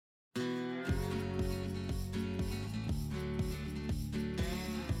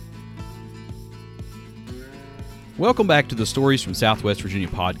Welcome back to the Stories from Southwest Virginia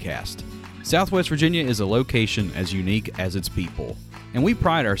podcast. Southwest Virginia is a location as unique as its people, and we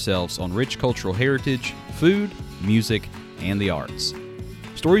pride ourselves on rich cultural heritage, food, music, and the arts.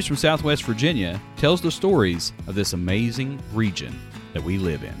 Stories from Southwest Virginia tells the stories of this amazing region that we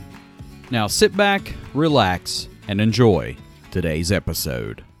live in. Now sit back, relax, and enjoy today's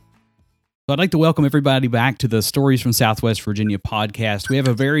episode. So I'd like to welcome everybody back to the Stories from Southwest Virginia podcast. We have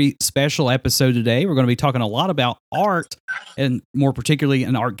a very special episode today. We're going to be talking a lot about art, and more particularly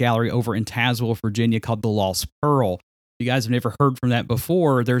an art gallery over in Tazewell, Virginia called The Lost Pearl. If you guys have never heard from that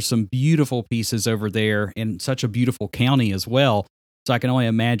before, there's some beautiful pieces over there in such a beautiful county as well. So I can only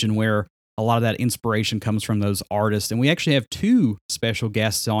imagine where a lot of that inspiration comes from those artists. And we actually have two special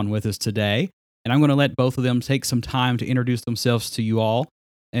guests on with us today. And I'm going to let both of them take some time to introduce themselves to you all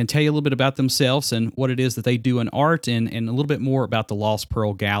and tell you a little bit about themselves and what it is that they do in art, and a little bit more about the Lost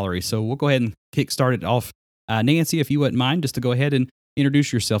Pearl Gallery. So we'll go ahead and kickstart it off. Nancy, if you wouldn't mind, just to go ahead and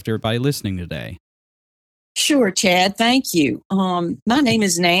introduce yourself to everybody listening today. Sure, Chad. Thank you. My name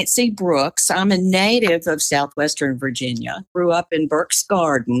is Nancy Brooks. I'm a native of Southwestern Virginia. Grew up in Burke's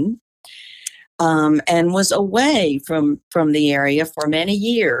Garden, and was away from the area for many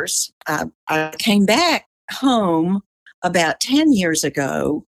years. I came back home about 10 years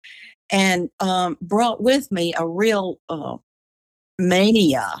ago and brought with me a real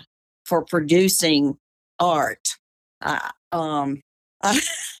mania for producing art.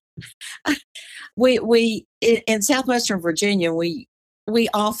 We in Southwestern Virginia, we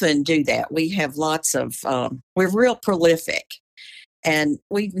often do that. We have lots of, we're real prolific, and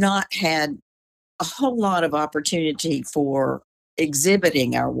we've not had a whole lot of opportunity for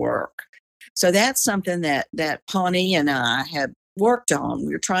exhibiting our work. So that's something that Pawnee and I have worked on.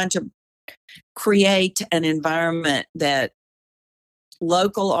 We're trying to create an environment that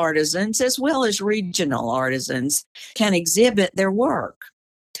local artisans as well as regional artisans can exhibit their work.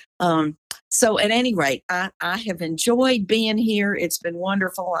 So at any rate, I have enjoyed being here. It's been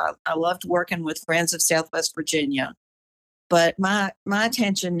wonderful. I loved working with Friends of Southwest Virginia. But my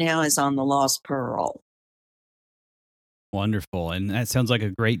attention now is on the Lost Pearl. Wonderful. And that sounds like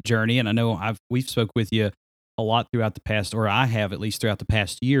a great journey. And I know we've spoke with you a lot throughout the past, or I have at least throughout the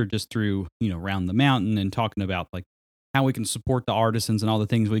past year, just through, Round the Mountain and talking about like how we can support the artisans and all the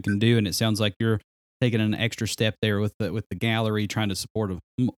things we can do. And it sounds like you're taking an extra step there with the gallery, trying to support a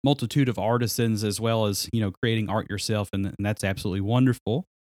multitude of artisans as well as, creating art yourself. And that's absolutely wonderful.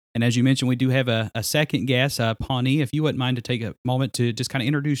 And as you mentioned, we do have a second guest, Pawnee. If you wouldn't mind to take a moment to just kind of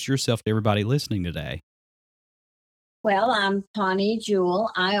introduce yourself to everybody listening today. Well, I'm Pawnee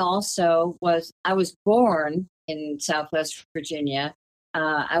Jewell. I was born in Southwest Virginia.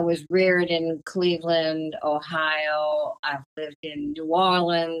 I was reared in Cleveland, Ohio. I've lived in New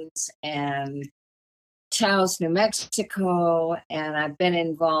Orleans and Taos, New Mexico, and I've been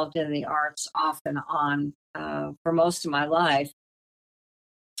involved in the arts off and on for most of my life.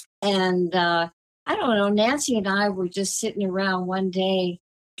 And I don't know, Nancy and I were just sitting around one day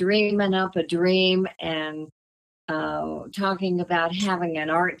dreaming up a dream and talking about having an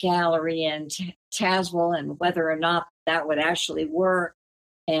art gallery in Tazewell and whether or not that would actually work.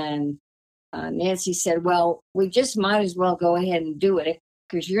 And Nancy said, well, we just might as well go ahead and do it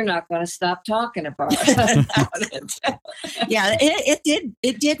because you're not going to stop talking about it. Yeah,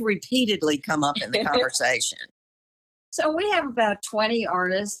 it did repeatedly come up in the conversation. So we have about 20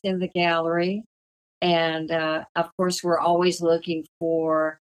 artists in the gallery. And of course, we're always looking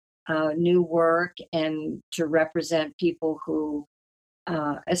for new work and to represent people who,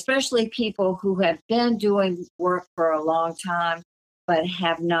 especially people who have been doing work for a long time, but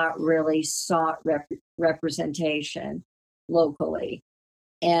have not really sought representation locally.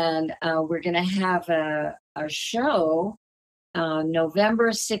 And we're going to have a show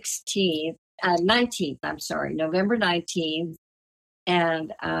November 19th, November 19th.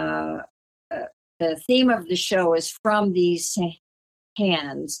 And the theme of the show is From These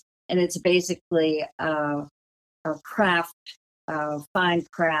Hands. And it's basically a fine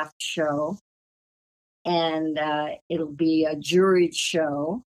craft show. And it'll be a juried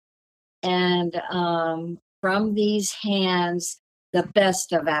show. And From These Hands, the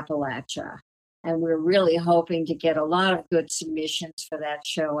best of Appalachia. And we're really hoping to get a lot of good submissions for that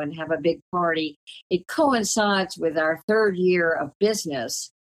show and have a big party. It coincides with our third year of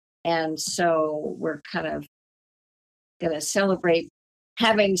business. And so we're kind of going to celebrate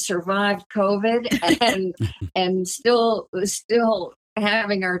having survived COVID and still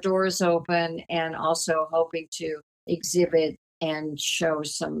having our doors open, and also hoping to exhibit and show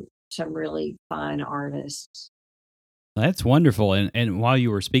some really fine artists. That's wonderful. And while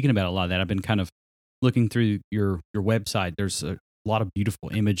you were speaking about a lot of that, I've been kind of looking through your website, there's a lot of beautiful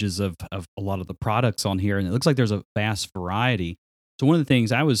images of a lot of the products on here, and it looks like there's a vast variety. So one of the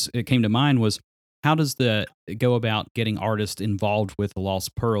things it came to mind was, how does the go about getting artists involved with the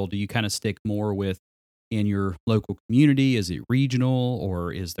Lost Pearl? Do you kind of stick more with in your local community? Is it regional,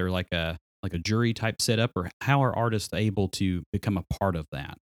 or is there like a jury type setup, or how are artists able to become a part of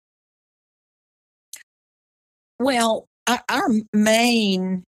that? Well, our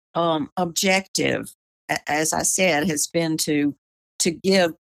main objective, as I said, has been to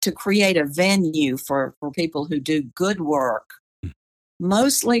give to create a venue for people who do good work, Mm.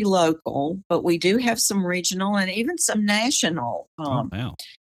 mostly local, but we do have some regional and even some national Oh, wow.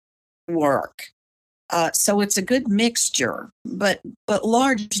 work. So it's a good mixture, but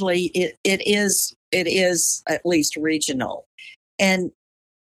largely it is at least regional, and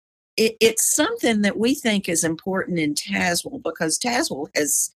it's something that we think is important in Tazewell, because Tazewell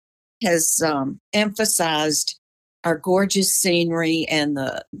has emphasized our gorgeous scenery and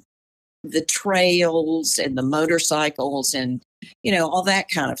the trails and the motorcycles and all that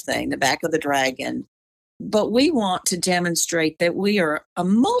kind of thing, the back of the dragon. But we want to demonstrate that we are a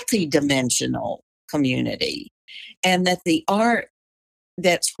multidimensional community, and that the art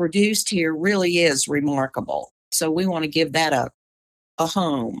that's produced here really is remarkable. So we want to give that a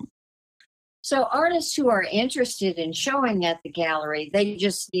home. So artists who are interested in showing at the gallery, they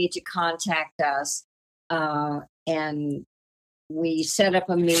just need to contact us, and we set up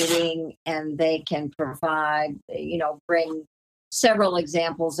a meeting, and they can provide, bring several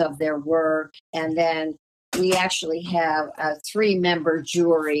examples of their work. And then we actually have a 3-member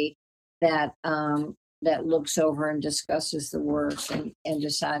jury that that looks over and discusses the work and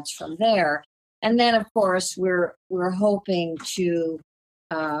decides from there. And then, of course, we're hoping to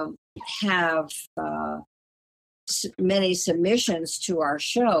have many submissions to our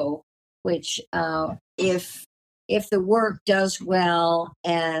show, which if the work does well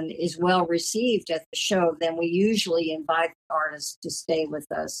and is well received at the show, then we usually invite the artists to stay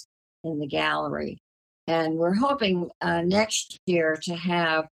with us in the gallery. And we're hoping next year to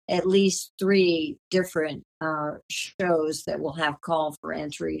have at least 3 different shows that will have call for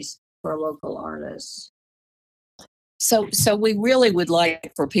entries for local artists. So we really would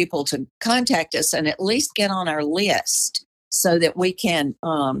like for people to contact us and at least get on our list, so that we can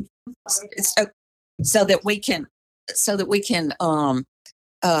so that we can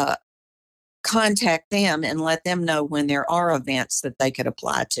contact them and let them know when there are events that they could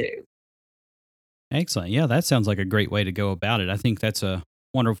apply to. Excellent. Yeah, that sounds like a great way to go about it. I think that's a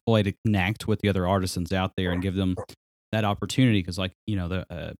wonderful way to connect with the other artisans out there and give them that opportunity, because, like,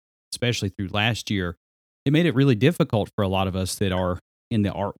 especially through last year, it made it really difficult for a lot of us that are in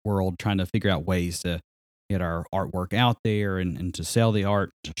the art world, trying to figure out ways to get our artwork out there and to sell the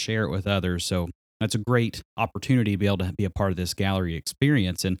art, to share it with others. So that's a great opportunity to be able to be a part of this gallery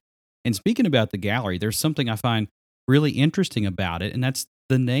experience. And speaking about the gallery, there's something I find really interesting about it, and that's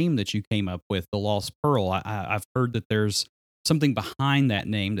the name that you came up with, the Lost Pearl. I've heard that there's something behind that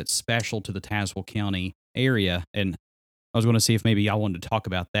name that's special to the Tazewell County area, and I was going to see if maybe y'all wanted to talk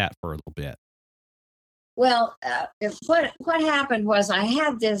about that for a little bit. Well, what happened was I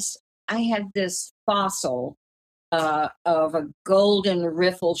had this fossil of a golden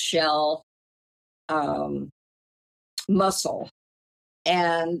riffle shell mussel,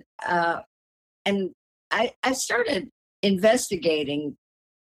 and I started investigating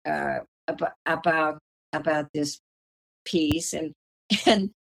about this piece, and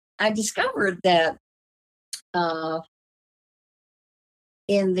I discovered that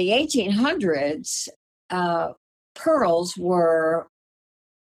in the 1800s, pearls were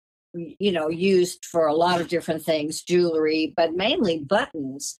used for a lot of different things, jewelry, but mainly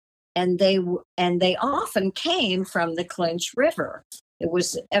buttons, and they often came from the Clinch River. It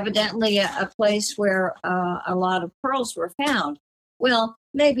was evidently a place where a lot of pearls were found. Well,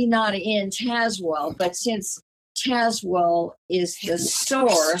 maybe not in Tazewell, but since Tazewell is the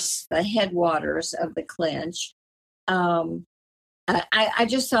source, the headwaters of the Clinch, I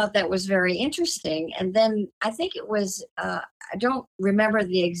just thought that was very interesting. And then I think it was, I don't remember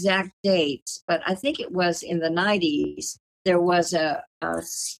the exact dates, but I think it was in the 90s, there was a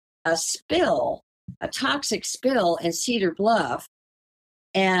spill, a toxic spill in Cedar Bluff.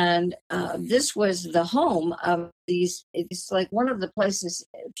 And this was the home of these, it's like one of the places,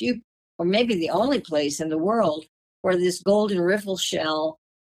 or maybe the only place in the world where this golden riffle shell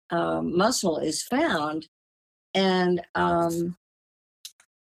mussel is found. And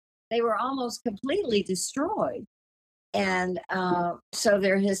they were almost completely destroyed. And so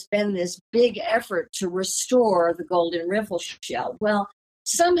there has been this big effort to restore the golden riffle shell. Well,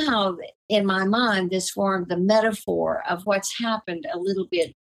 somehow in my mind, this formed the metaphor of what's happened a little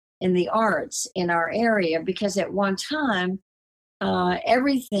bit in the arts in our area, because at one time,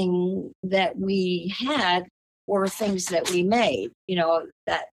 everything that we had were things that we made.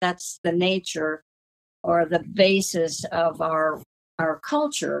 That's the nature or the basis of our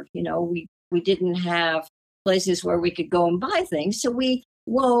culture. We didn't have places where we could go and buy things, so we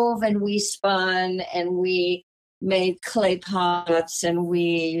wove and we spun and we made clay pots and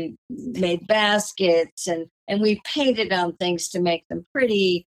we made baskets and we painted on things to make them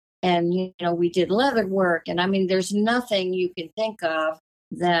pretty, and we did leather work. And I mean, there's nothing you can think of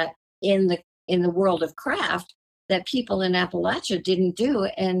that in the world of craft that people in Appalachia didn't do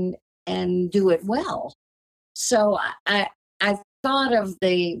and do it well. So I thought of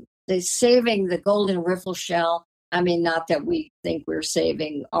the saving the golden riffle shell. I mean, not that we think we're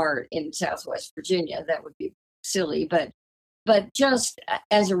saving art in Southwest Virginia, that would be silly, but just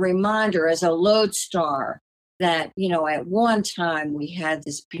as a reminder, as a lodestar, that at one time we had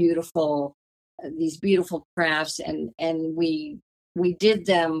these beautiful crafts, and we did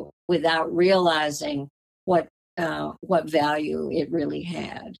them without realizing what value it really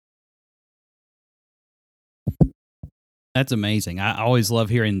had. That's amazing. I always love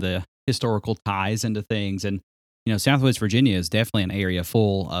hearing the historical ties into things. And, Southwest Virginia is definitely an area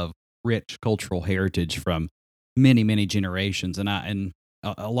full of rich cultural heritage from many, many generations. And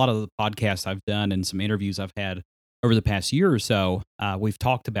a lot of the podcasts I've done and some interviews I've had over the past year or so, we've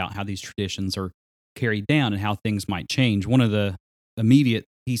talked about how these traditions are carried down and how things might change. One of the immediate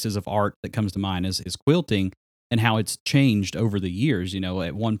pieces of art that comes to mind is quilting, and how it's changed over the years.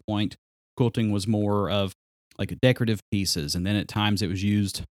 At one point, quilting was more of like decorative pieces, and then at times it was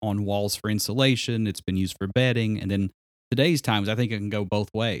used on walls for insulation. It's been used for bedding, and then today's times, I think it can go both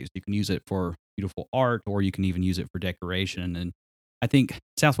ways. You can use it for beautiful art, or you can even use it for decoration. And I think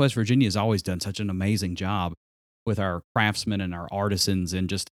Southwest Virginia has always done such an amazing job with our craftsmen and our artisans and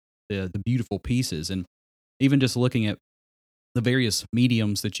just the beautiful pieces. And even just looking at the various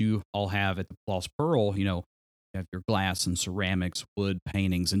mediums that you all have at the Lost Pearl, you have your glass and ceramics, wood,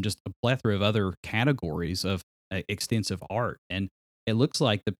 paintings, and just a plethora of other categories of extensive art. And it looks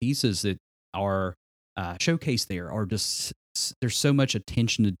like the pieces that are showcased there are just, there's so much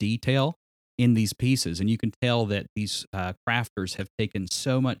attention to detail in these pieces. And you can tell that these crafters have taken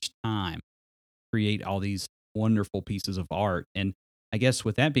so much time to create all these wonderful pieces of art. And I guess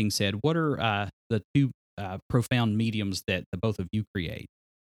with that being said, what are the two profound mediums that the both of you create?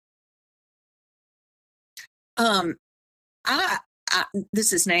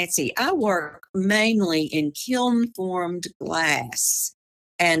 This is Nancy. I work mainly in kiln-formed glass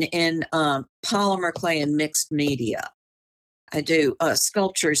and in polymer clay and mixed media. I do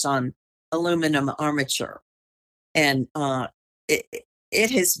sculptures on aluminum armature, and it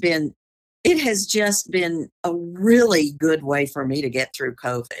has just been a really good way for me to get through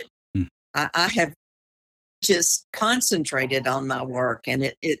COVID. Mm. I have just concentrated on my work,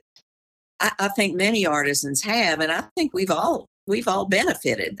 and I think many artisans have, and I think we've all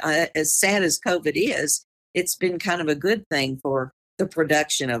benefited. As sad as COVID is, it's been kind of a good thing for the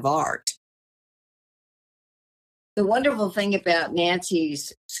production of art. The wonderful thing about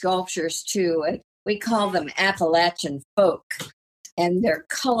Nancy's sculptures too, we call them Appalachian folk, and they're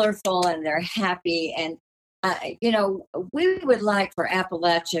colorful and they're happy. And we would like for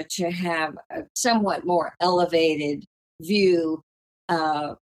Appalachia to have a somewhat more elevated view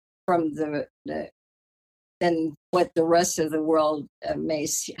from than what the rest of the world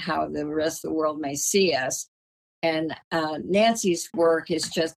how the rest of the world may see us. And Nancy's work is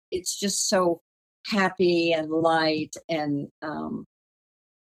it's just so happy and light, and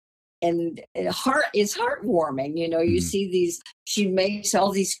it's heartwarming. You see she makes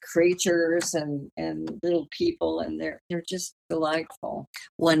all these creatures and little people, and they're just delightful.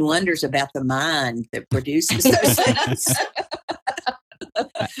 One wonders about the mind that produces those things.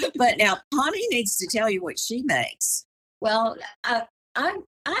 But now Pawnee needs to tell you what she makes. Well, I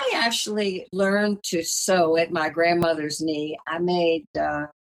actually learned to sew at my grandmother's knee. I made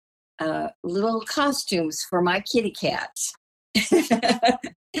little costumes for my kitty cats.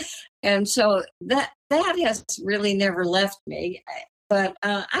 And so that has really never left me. But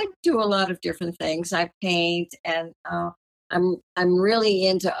I do a lot of different things. I paint, and I'm really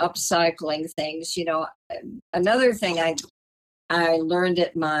into upcycling things. Another thing I learned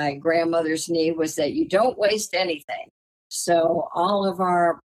at my grandmother's knee was that you don't waste anything. So all of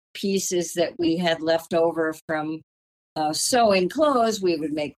our pieces that we had left over from sewing clothes, we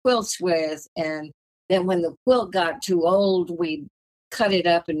would make quilts with. And then when the quilt got too old, we'd cut it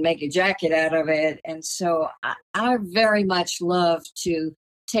up and make a jacket out of it. And so I very much love to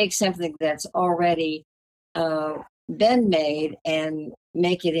take something that's already been made and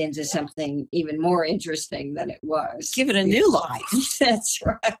make it into something even more interesting than it was. Give it a new life. That's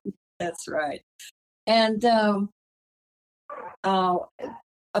right. That's right. And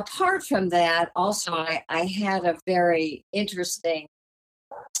apart from that, also, I had a very interesting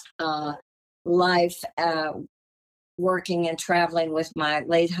life working and traveling with my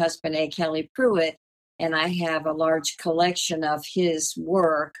late husband, A. Kelly Pruitt, and I have a large collection of his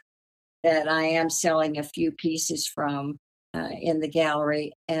work that I am selling a few pieces from in the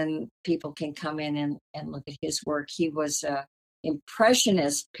gallery, and people can come in and look at his work. He was an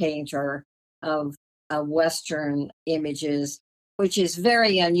impressionist painter of Western images, which is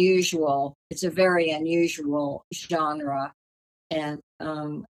very unusual. It's a very unusual genre, and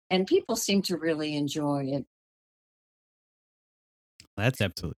people seem to really enjoy it. That's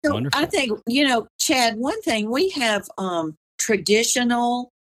absolutely So wonderful. I think, Chad, one thing we have traditional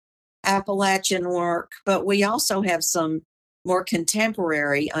Appalachian work, but we also have some more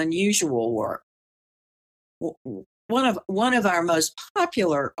contemporary, unusual work. One of our most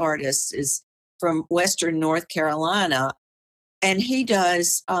popular artists is from Western North Carolina, and he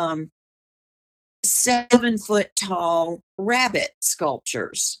does 7-foot tall rabbit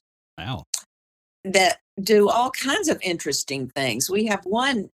sculptures. Wow. That do all kinds of interesting things. We have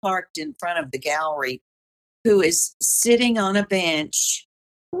one parked in front of the gallery who is sitting on a bench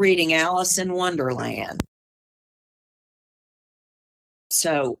reading Alice in Wonderland.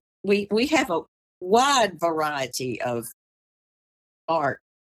 So we have a wide variety of art.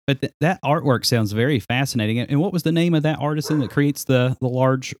 But that artwork sounds very fascinating. And what was the name of that artisan that creates the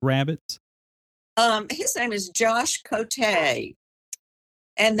large rabbits? His name is Josh Cote,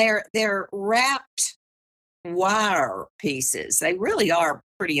 and they're wrapped wire pieces. They really are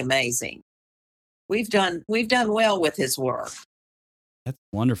pretty amazing. We've done well with his work. That's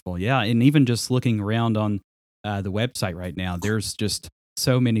wonderful. Yeah, and even just looking around on the website right now, there's just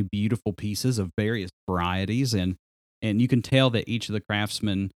so many beautiful pieces of various varieties, and you can tell that each of the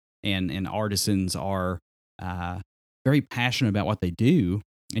craftsmen and artisans are very passionate about what they do,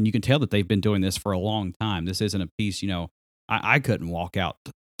 and you can tell that they've been doing this for a long time. This isn't a piece, I couldn't walk out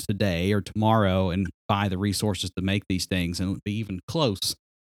today or tomorrow and buy the resources to make these things and be even close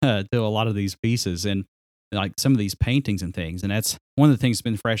to a lot of these pieces and like some of these paintings and things. And that's one of the things that's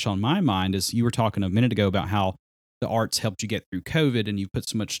been fresh on my mind is you were talking a minute ago about how the arts helped you get through COVID and you put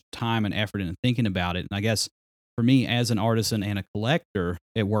so much time and effort into thinking about it. And I guess for me as an artisan and a collector,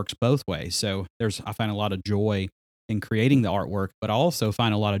 it works both ways. So I find a lot of joy in creating the artwork, but I also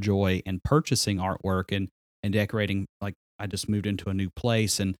find a lot of joy in purchasing artwork and decorating. Like I just moved into a new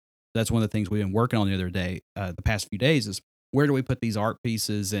place, and that's one of the things we've been working on the past few days is where do we put these art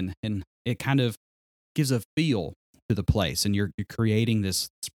pieces, and it kind of gives a feel to the place, and you're creating this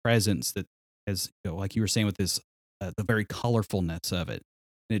presence that has, like you were saying with this, the very colorfulness of it,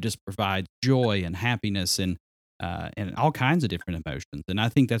 and it just provides joy and happiness and all kinds of different emotions. And I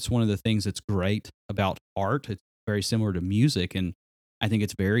think that's one of the things that's great about art. It's very similar to music, and I think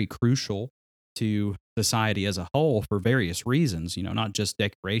it's very crucial to society as a whole for various reasons, not just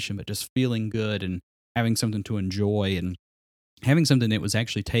decoration, but just feeling good and having something to enjoy and having something that was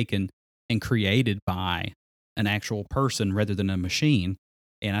actually taken and created by an actual person rather than a machine.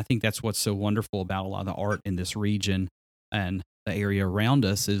 And I think that's what's so wonderful about a lot of the art in this region and the area around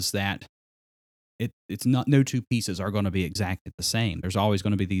us is that it's not, no two pieces are going to be exactly the same. There's always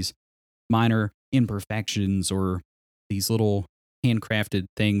going to be these minor imperfections or these little handcrafted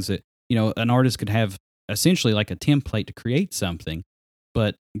things that, an artist could have essentially like a template to create something,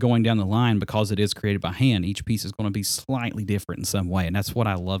 but going down the line, because it is created by hand, each piece is going to be slightly different in some way. And that's what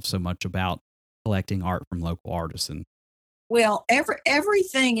I love so much about collecting art from local artisans. Well,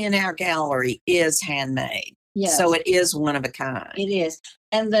 everything in our gallery is handmade. Yes. So it is one of a kind. It is.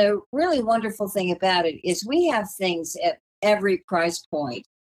 And the really wonderful thing about it is we have things at every price point.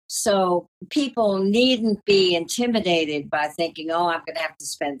 So people needn't be intimidated by thinking, oh, I'm going to have to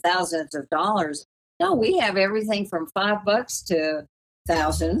spend thousands of dollars. No, we have everything from $5 to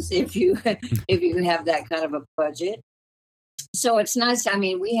thousands if you have that kind of a budget. So it's nice. I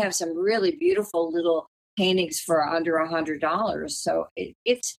mean, we have some really beautiful little paintings for under $100. So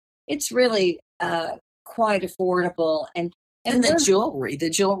it's really quite affordable. And the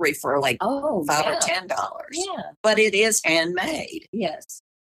jewelry for like $5 or $10. Yeah. But it is handmade. Yes.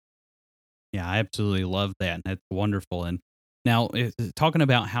 Yeah, I absolutely love that. And that's wonderful. And now, talking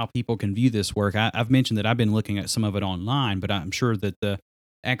about how people can view this work, I've mentioned that I've been looking at some of it online, but I'm sure that the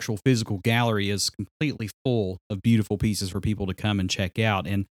actual physical gallery is completely full of beautiful pieces for people to come and check out.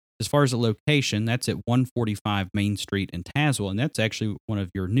 And as far as the location, that's at 145 Main Street in Tazewell, and that's actually one of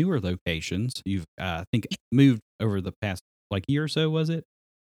your newer locations. You've, I think, moved over the past like year or so, was it?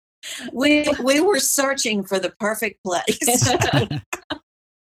 We were searching for the perfect place,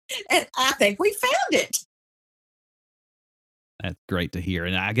 and I think we found it. That's great to hear.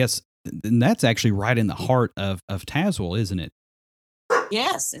 And I guess and that's actually right in the heart of Tazewell, isn't it?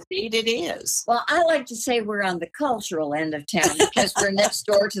 Yes, indeed it is. Well, I like to say we're on the cultural end of town because we're next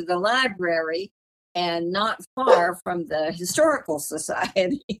door to the library and not far from the Historical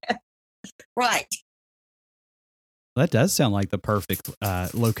Society. Right. That does sound like the perfect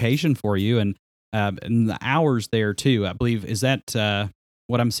location for you, and the hours there too. I believe is that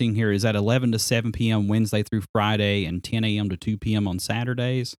what I'm seeing here is at 11 to 7 p.m. Wednesday through Friday, and 10 a.m. to 2 p.m. on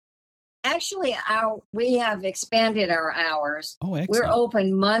Saturdays. Actually, we have expanded our hours. Oh, excellent! We're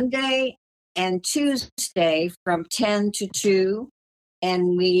open Monday and Tuesday from 10 to 2,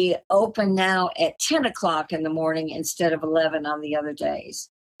 and we open now at 10 o'clock in the morning instead of 11 on the other days.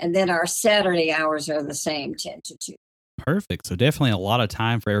 And then our Saturday hours are the same, 10 to 2. Perfect. So definitely a lot of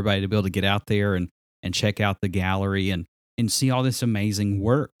time for everybody to be able to get out there and check out the gallery and see all this amazing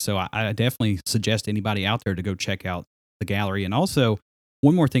work. So I definitely suggest anybody out there to go check out the gallery. And also,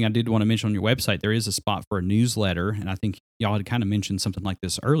 one more thing I did want to mention on your website, there is a spot for a newsletter. And I think y'all had kind of mentioned something like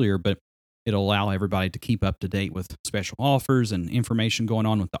this earlier, but it'll allow everybody to keep up to date with special offers and information going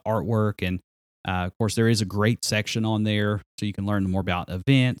on with the artwork. And of course, there is a great section on there so you can learn more about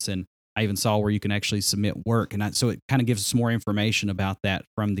events. And I even saw where you can actually submit work. And so it kind of gives us more information about that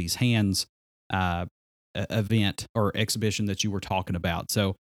from these hands event or exhibition that you were talking about.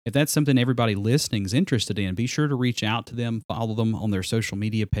 So if that's something everybody listening is interested in, be sure to reach out to them, follow them on their social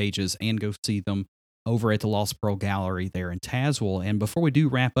media pages, and go see them over at the Lost Pearl Gallery there in Tazewell. And before we do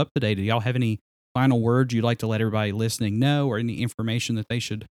wrap up today, do y'all have any final words you'd like to let everybody listening know, or any information that they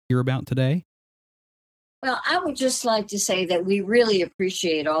should hear about today? Well, I would just like to say that we really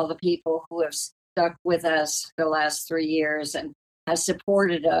appreciate all the people who have stuck with us the last 3 years and have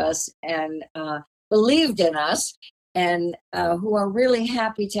supported us and believed in us, and who are really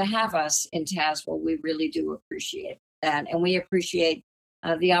happy to have us in Tazewell. We really do appreciate that. And we appreciate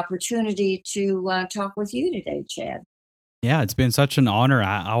the opportunity to talk with you today, Chad. Yeah, it's been such an honor.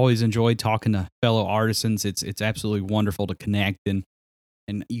 I always enjoy talking to fellow artisans. It's absolutely wonderful to connect, and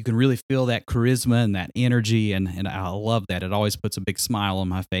you can really feel that charisma and that energy, and I love that. It always puts a big smile on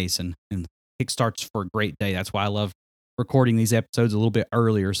my face and kickstarts for a great day. That's why I love recording these episodes a little bit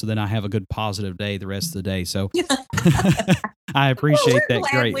earlier, so then I have a good positive day the rest of the day. So I appreciate that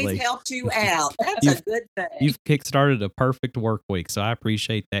greatly. We've helped you out. That's a good thing. You've kickstarted a perfect work week, so I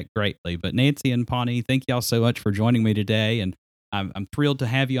appreciate that greatly. But Nancy and Pawnee, thank y'all so much for joining me today, and I'm thrilled to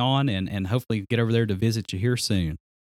have you on, and hopefully get over there to visit you here soon.